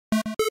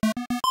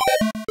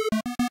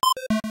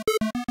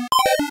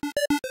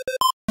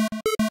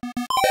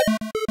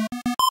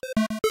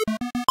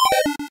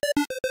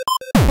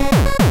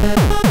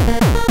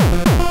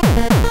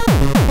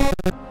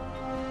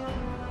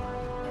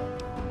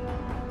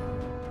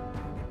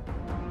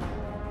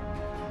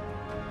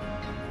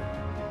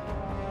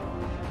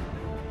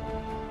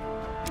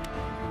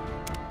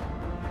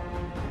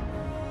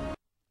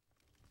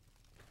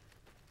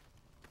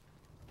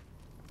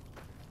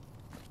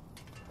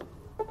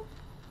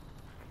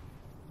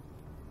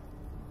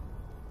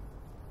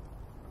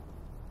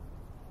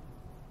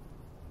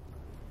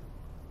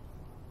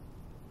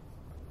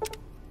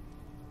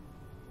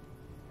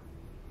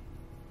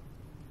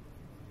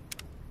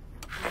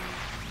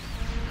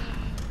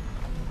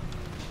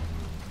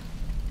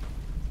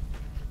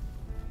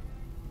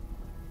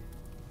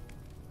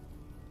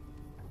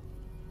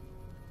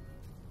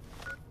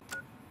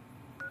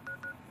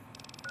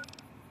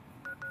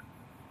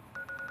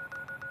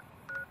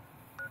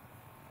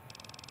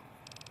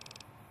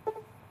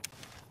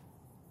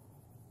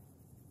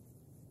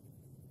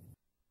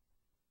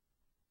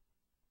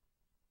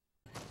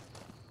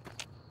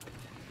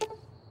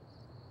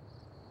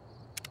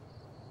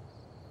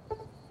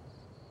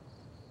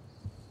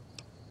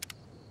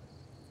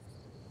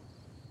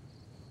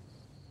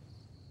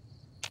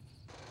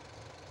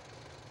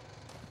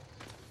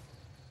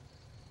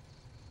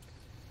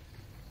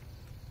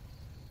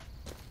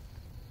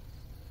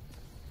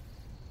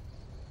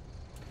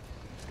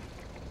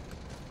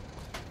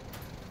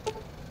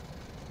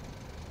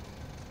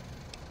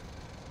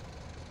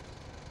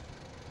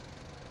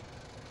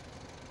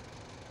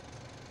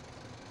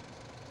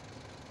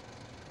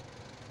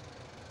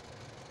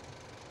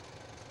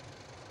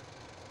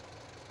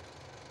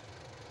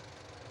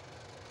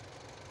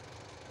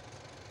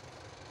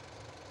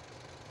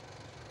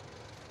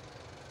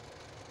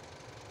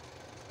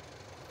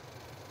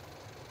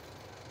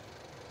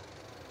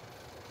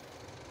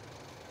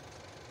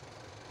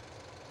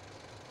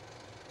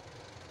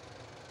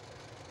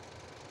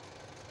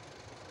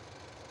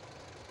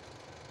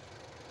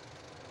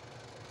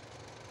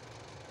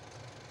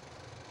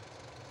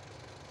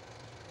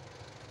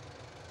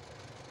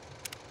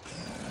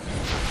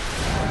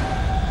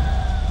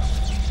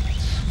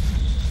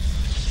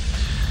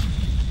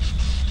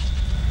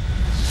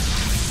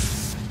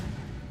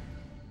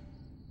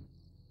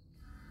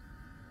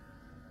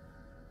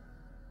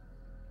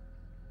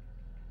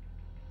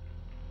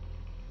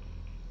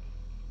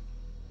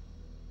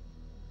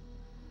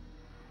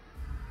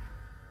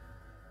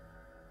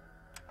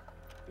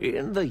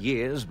In the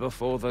years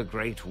before the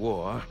Great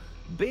War,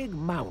 Big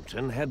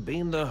Mountain had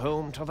been the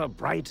home to the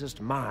brightest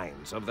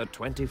minds of the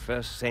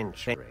 21st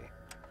century.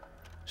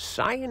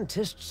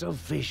 Scientists of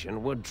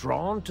vision were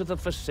drawn to the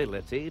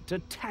facility to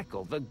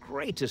tackle the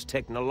greatest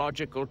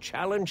technological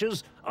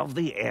challenges of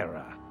the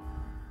era.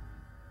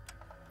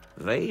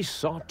 They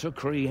sought to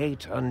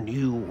create a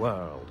new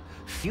world,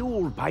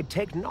 fueled by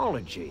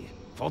technology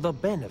for the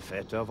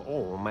benefit of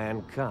all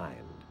mankind.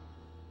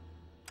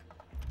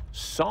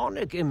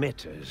 Sonic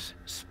emitters,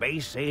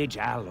 space-age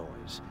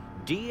alloys,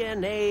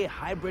 DNA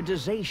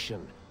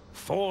hybridization,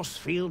 force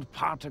field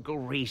particle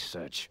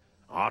research,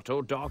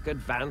 autodoc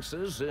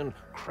advances in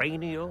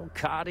cranial,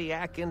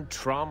 cardiac, and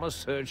trauma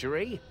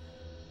surgery.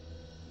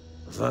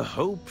 The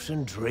hopes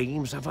and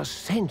dreams of a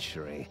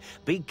century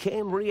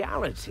became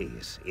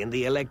realities in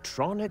the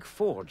electronic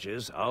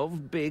forges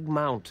of Big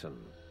Mountain.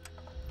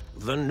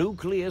 The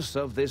nucleus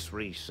of this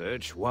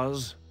research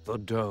was the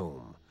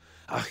Dome,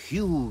 a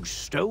huge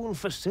stone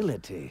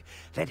facility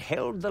that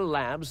held the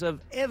labs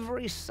of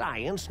every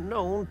science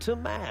known to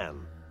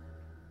man.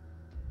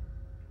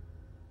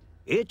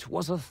 It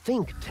was a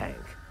think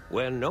tank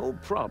where no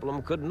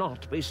problem could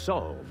not be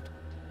solved,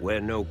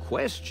 where no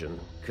question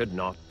could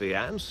not be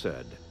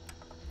answered.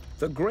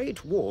 The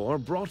Great War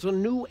brought a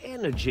new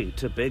energy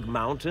to Big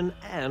Mountain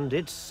and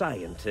its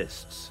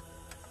scientists.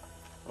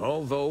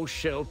 Although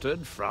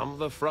sheltered from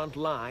the front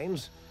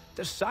lines,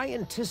 the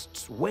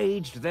scientists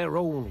waged their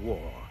own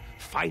war,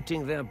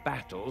 fighting their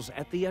battles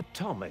at the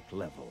atomic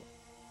level.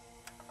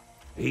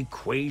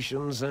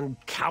 Equations and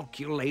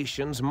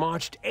calculations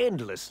marched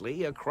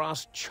endlessly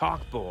across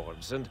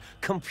chalkboards and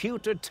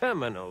computer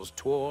terminals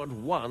toward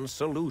one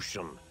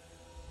solution: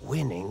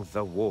 winning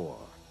the war.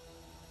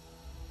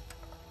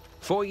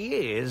 For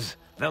years,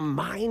 the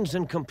minds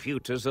and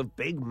computers of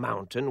Big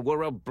Mountain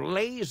were a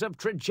blaze of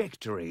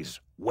trajectories,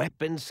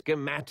 weapon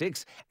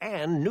schematics,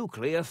 and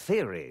nuclear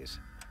theories.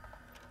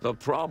 The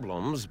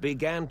problems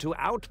began to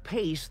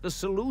outpace the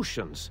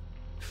solutions,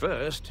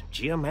 first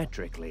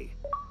geometrically,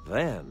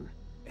 then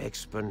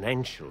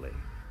exponentially.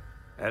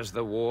 As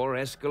the war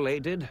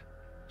escalated,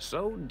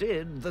 so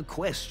did the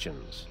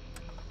questions.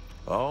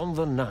 On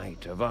the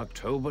night of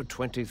October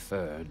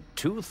 23rd,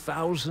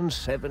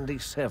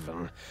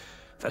 2077,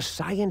 the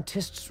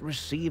scientists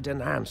received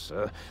an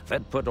answer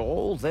that put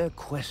all their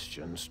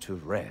questions to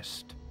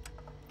rest.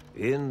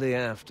 In the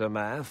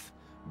aftermath,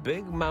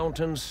 Big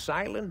Mountain's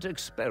silent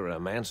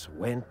experiments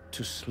went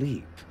to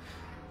sleep,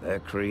 their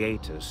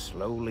creators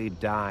slowly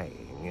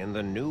dying in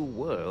the new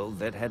world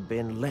that had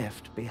been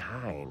left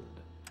behind.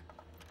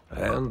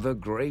 And the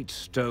great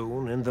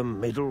stone in the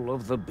middle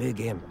of the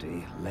Big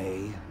Empty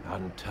lay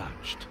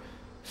untouched,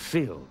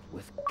 filled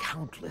with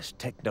countless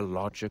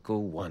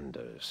technological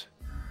wonders.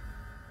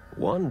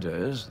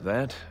 Wonders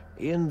that,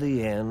 in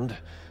the end,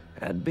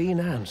 had been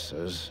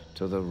answers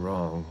to the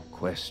wrong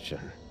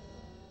question.